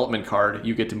do a development card,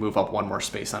 you get to move up one more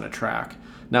space on a track.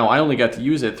 Now, I only got to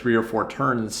use it 3 or 4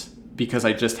 turns because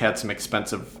I just had some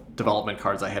expensive development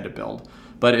cards I had to build.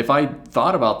 But if I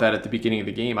thought about that at the beginning of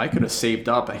the game, I could have saved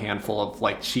up a handful of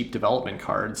like cheap development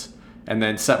cards and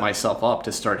then set myself up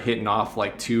to start hitting off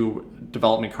like 2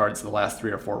 development cards the last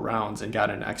 3 or 4 rounds and got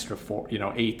an extra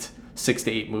 6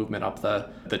 to 8 movement up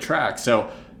the track.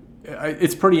 So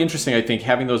it's pretty interesting, I think,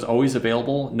 having those always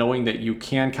available, knowing that you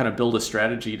can kind of build a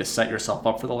strategy to set yourself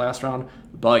up for the last round,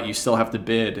 but you still have to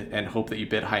bid and hope that you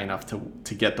bid high enough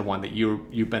to get the one that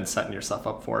you've been setting yourself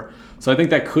up for. So I think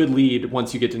that could lead,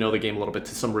 once you get to know the game a little bit,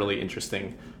 to some really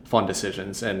interesting, fun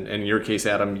decisions. And in your case,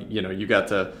 Adam, you got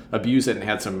to abuse it and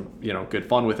had some, good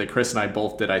fun with it. Chris and I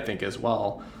both did, I think, as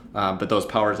well. But those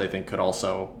powers, I think, could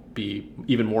also be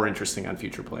even more interesting on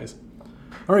future plays.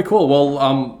 All right, cool.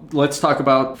 Well, let's talk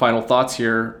about final thoughts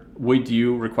here. Would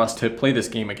you request to play this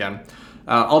game again?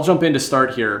 I'll jump in to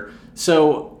start here.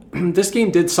 So this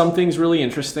game did some things really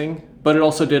interesting, but it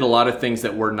also did a lot of things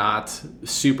that were not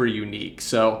super unique.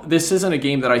 So this isn't a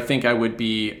game that I think I would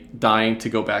be dying to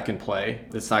go back and play.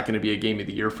 It's not going to be a game of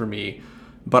the year for me,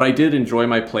 but I did enjoy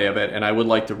my play of it, and I would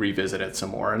like to revisit it some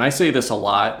more. And I say this a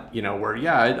lot,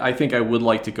 I think I would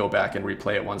like to go back and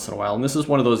replay it once in a while. And this is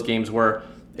one of those games where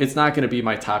it's not going to be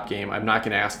my top game. I'm not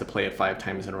going to ask to play it 5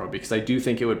 times in a row because I do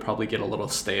think it would probably get a little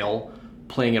stale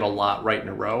playing it a lot right in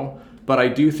a row. But I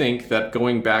do think that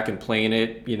going back and playing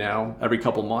it, every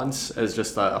couple months as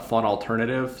just a fun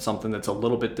alternative, something that's a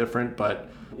little bit different, but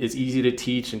is easy to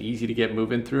teach and easy to get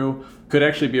moving through, could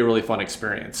actually be a really fun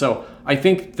experience. So I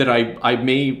think that I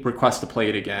may request to play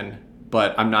it again,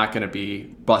 but I'm not going to be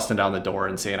busting down the door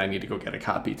and saying I need to go get a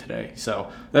copy today. So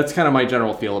that's kind of my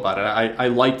general feel about it. I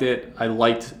liked it. I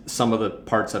liked some of the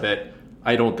parts of it.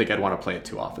 I don't think I'd want to play it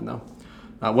too often, though.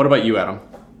 What about you, Adam?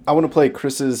 I want to play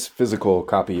Chris's physical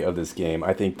copy of this game.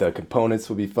 I think the components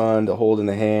will be fun to hold in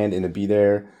the hand and to be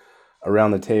there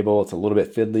around the table. It's a little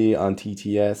bit fiddly on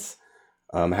TTS,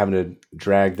 having to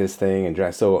drag this thing and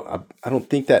drag. So I don't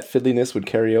think that fiddliness would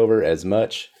carry over as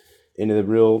much into the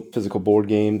real physical board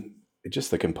game.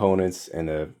 Just the components and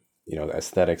the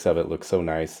aesthetics of it look so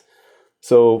nice.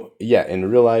 So yeah, in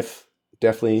real life,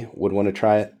 definitely would want to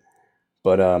try it.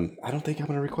 But I don't think I'm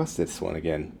going to request this one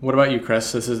again. What about you,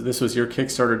 Chris? This was your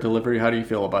Kickstarter delivery. How do you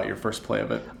feel about your first play of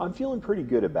it? I'm feeling pretty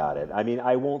good about it. I mean,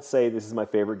 I won't say this is my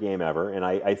favorite game ever, and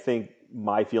I think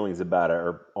my feelings about it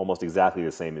are almost exactly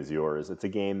the same as yours. It's a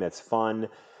game that's fun.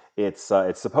 It's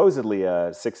supposedly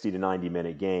a 60 to 90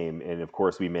 minute game, and of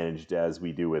course we managed, as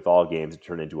we do with all games, to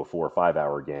turn into a 4 or 5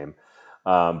 hour game.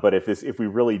 But if we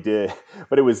really did,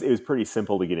 but it was pretty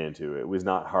simple to get into. It was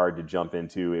not hard to jump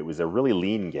into. It was a really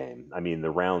lean game. I mean, the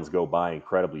rounds go by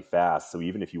incredibly fast. So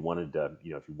even if you wanted to,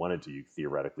 you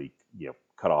theoretically,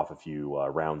 cut off a few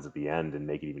rounds at the end and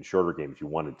make it even shorter game if you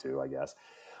wanted to, I guess.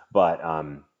 But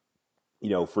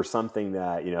for something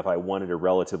that, if I wanted a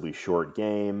relatively short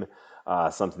game,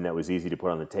 something that was easy to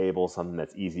put on the table, something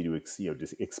that's easy to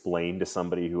just explain to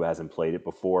somebody who hasn't played it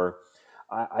before,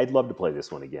 I'd love to play this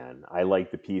one again. I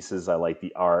like the pieces, I like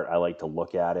the art, I like to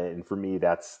look at it, and for me,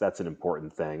 that's an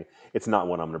important thing. It's not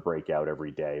one I'm going to break out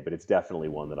every day, but it's definitely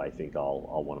one that I think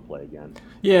I'll want to play again.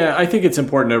 Yeah, I think it's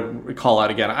important to call out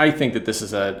again. I think that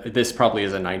this probably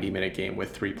is a 90-minute game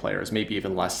with 3 players, maybe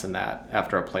even less than that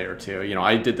after a play or two.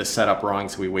 I did the setup wrong,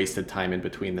 so we wasted time in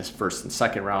between this first and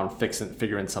second round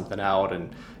figuring something out,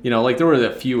 and there were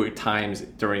a few times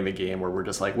during the game where we're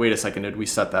just like, wait a second, did we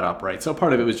set that up right? So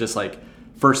part of it was just like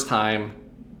first time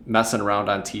messing around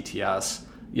on TTS.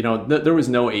 There was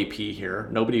no AP here.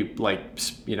 Nobody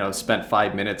spent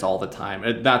 5 minutes all the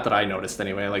time. Not that I noticed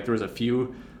anyway. There was a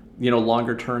few,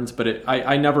 longer turns, but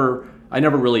I never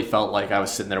really felt like I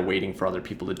was sitting there waiting for other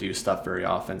people to do stuff very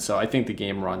often. So I think the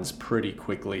game runs pretty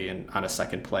quickly, and on a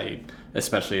second play,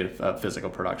 especially in a physical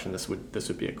production, this would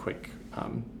be a quick,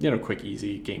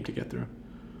 easy game to get through.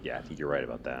 Yeah, I think you're right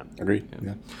about that. Agreed.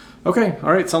 Yeah. Okay.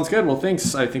 All right. Sounds good. Well,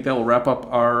 thanks. I think that will wrap up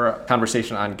our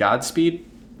conversation on Godspeed.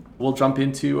 We'll jump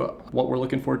into what we're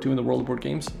looking forward to in the world of board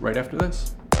games right after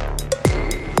this.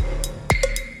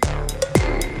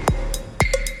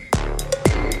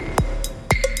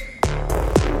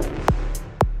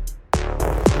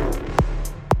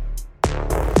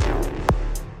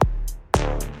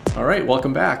 All right,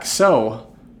 welcome back.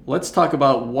 So let's talk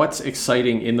about what's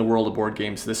exciting in the world of board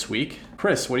games this week.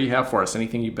 Chris, what do you have for us?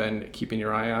 Anything you've been keeping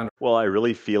your eye on? Well, I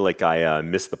really feel like I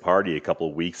missed the party a couple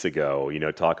of weeks ago.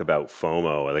 Talk about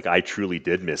FOMO. Like, I truly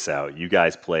did miss out. You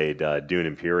guys played Dune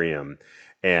Imperium,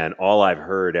 and all I've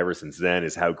heard ever since then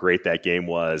is how great that game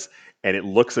was, and it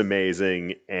looks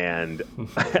amazing, and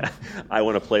I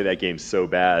want to play that game so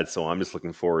bad. So I'm just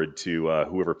looking forward to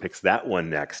whoever picks that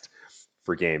one next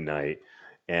for game night.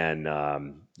 And I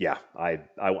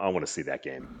want to see that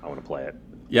game. I want to play it.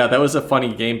 Yeah, that was a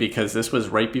funny game because this was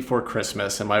right before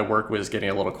Christmas and my work was getting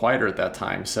a little quieter at that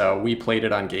time. So we played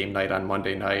it on game night on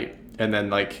Monday night. And then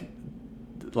like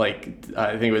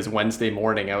I think it was Wednesday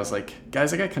morning, I was like,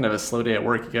 guys, I got kind of a slow day at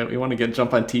work. We want to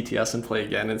jump on TTS and play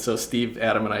again. And so Steve,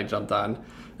 Adam, and I jumped on.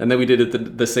 And then we did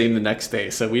it the same the next day.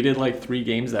 So we did like 3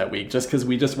 games that week just because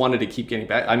we just wanted to keep getting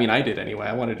back. I mean, I did anyway.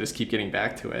 I wanted to just keep getting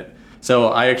back to it. So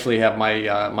I actually have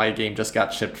my game just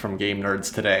got shipped from Game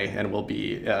Nerds today and will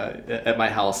be at my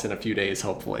house in a few days,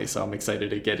 hopefully. So I'm excited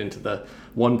to get into the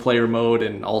 1-player mode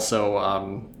and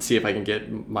also see if I can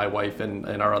get my wife and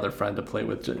our other friend to play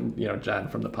with, Jen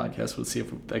from the podcast. We'll see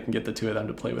if I can get the 2 of them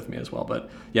to play with me as well. But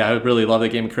yeah, I really love the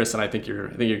game, Chris, and I think you're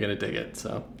gonna dig it.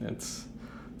 So it's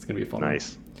gonna be fun.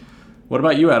 Nice. What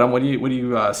about you, Adam? What are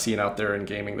you seeing out there in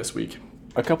gaming this week?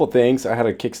 A couple things. I had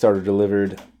a Kickstarter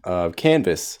delivered of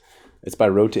Canvas. It's by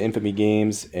Road to Infamy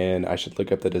Games, and I should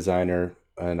look up the designer,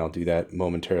 and I'll do that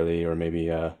momentarily, or maybe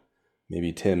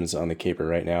Tim's on the caper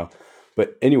right now.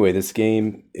 But anyway, this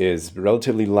game is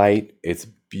relatively light. It's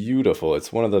beautiful.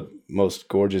 It's one of the most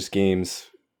gorgeous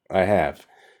games I have.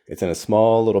 It's in a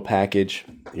small little package.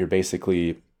 You're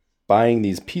basically buying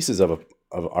these pieces of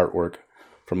artwork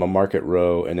from a market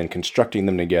row and then constructing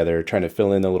them together, trying to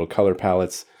fill in the little color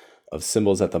palettes of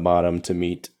symbols at the bottom to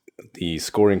meet the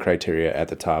scoring criteria at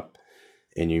the top.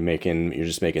 And you're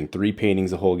just making 3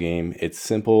 paintings the whole game. It's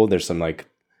simple. There's some like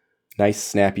nice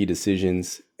snappy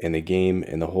decisions, and the game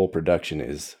and the whole production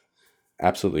is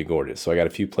absolutely gorgeous. So I got a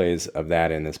few plays of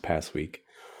that in this past week.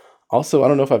 Also, I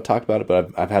don't know if I've talked about it, but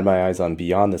I've had my eyes on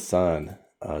Beyond the Sun.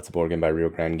 It's a board game by Rio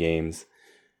Grande Games.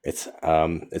 It's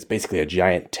basically a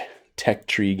giant tech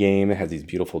tree game. It has these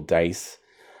beautiful dice.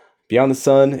 Beyond the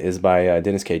Sun is by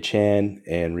Dennis K. Chan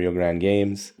and Rio Grande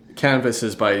Games. Canvas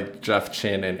is by Jeff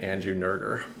Chin and Andrew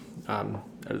Nerder, are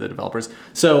the developers.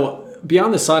 So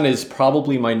Beyond the Sun is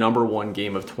probably my number 1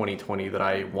 game of 2020 that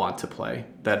I want to play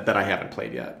that I haven't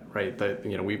played yet, right?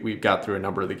 We've got through a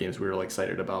number of the games we were really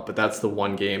excited about, but that's the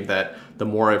one game that the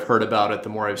more I've heard about it, the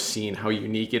more I've seen how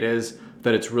unique it is,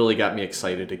 that it's really got me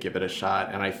excited to give it a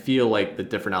shot. And I feel like the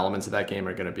different elements of that game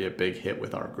are going to be a big hit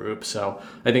with our group. So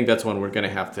I think that's one we're going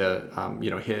to have to,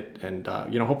 hit and,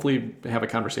 hopefully have a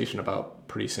conversation about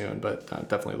pretty soon, but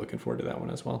definitely looking forward to that one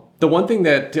as well. The one thing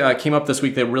that came up this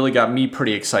week that really got me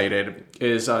pretty excited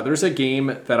is there's a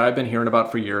game that I've been hearing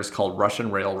about for years called Russian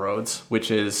Railroads,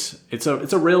 which is, it's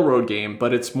a railroad game,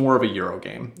 but it's more of a Euro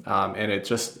game. And it's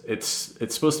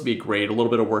supposed to be great. A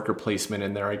little bit of worker placement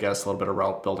in there, I guess, a little bit of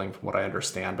route building from what I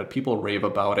understand, but people rave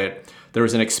about it. There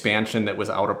was an expansion that was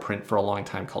out of print for a long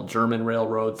time called German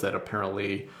Railroads that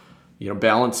apparently,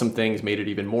 balanced some things, made it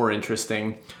even more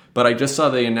interesting. But I just saw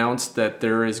they announced that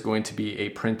there is going to be a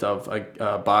print of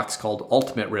a box called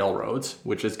Ultimate Railroads,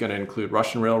 which is going to include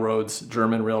Russian railroads,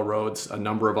 German railroads, a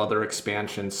number of other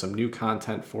expansions, some new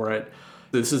content for it.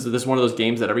 This is one of those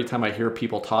games that every time I hear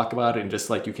people talk about it, and just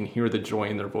like you can hear the joy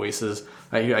in their voices,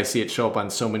 I see it show up on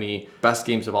so many best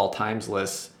games of all times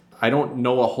lists. I don't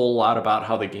know a whole lot about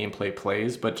how the gameplay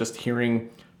plays, but just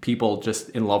hearing people just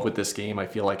in love with this game, I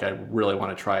feel like I really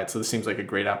want to try it. So this seems like a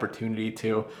great opportunity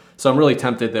too. So I'm really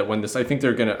tempted that when this, I don't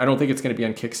think it's going to be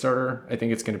on Kickstarter. I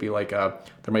think it's going to be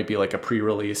there might be like a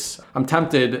pre-release. I'm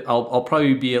tempted. I'll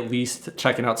probably be at least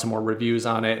checking out some more reviews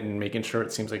on it and making sure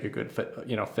it seems like a good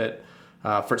fit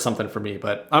for something for me.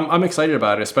 But I'm excited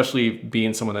about it, especially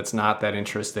being someone that's not that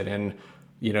interested in,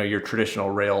 your traditional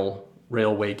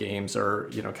railway games or,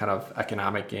 kind of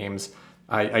economic games.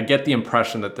 I get the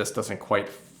impression that this doesn't quite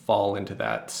fall into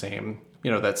that same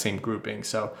grouping.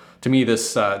 So to me,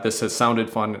 this has sounded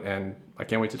fun, and I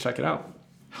can't wait to check it out.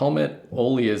 Helmut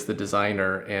Oli is the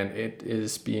designer, and it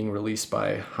is being released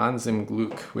by Hans im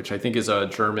Glück, which I think is a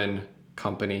German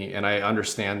company. And I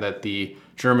understand that the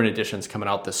German edition's coming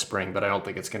out this spring, but I don't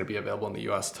think it's going to be available in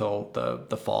the US till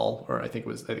the fall, or I think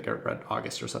I read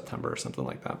August or September or something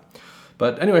like that.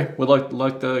 But anyway, would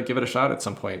like to give it a shot at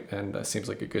some point, and seems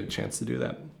like a good chance to do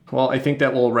that. Well, I think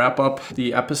that will wrap up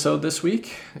the episode this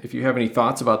week. If you have any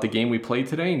thoughts about the game we played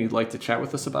today and you'd like to chat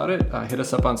with us about it, hit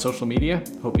us up on social media.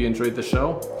 Hope you enjoyed the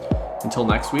show. Until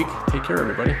next week, take care,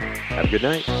 everybody. Have a good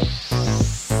night.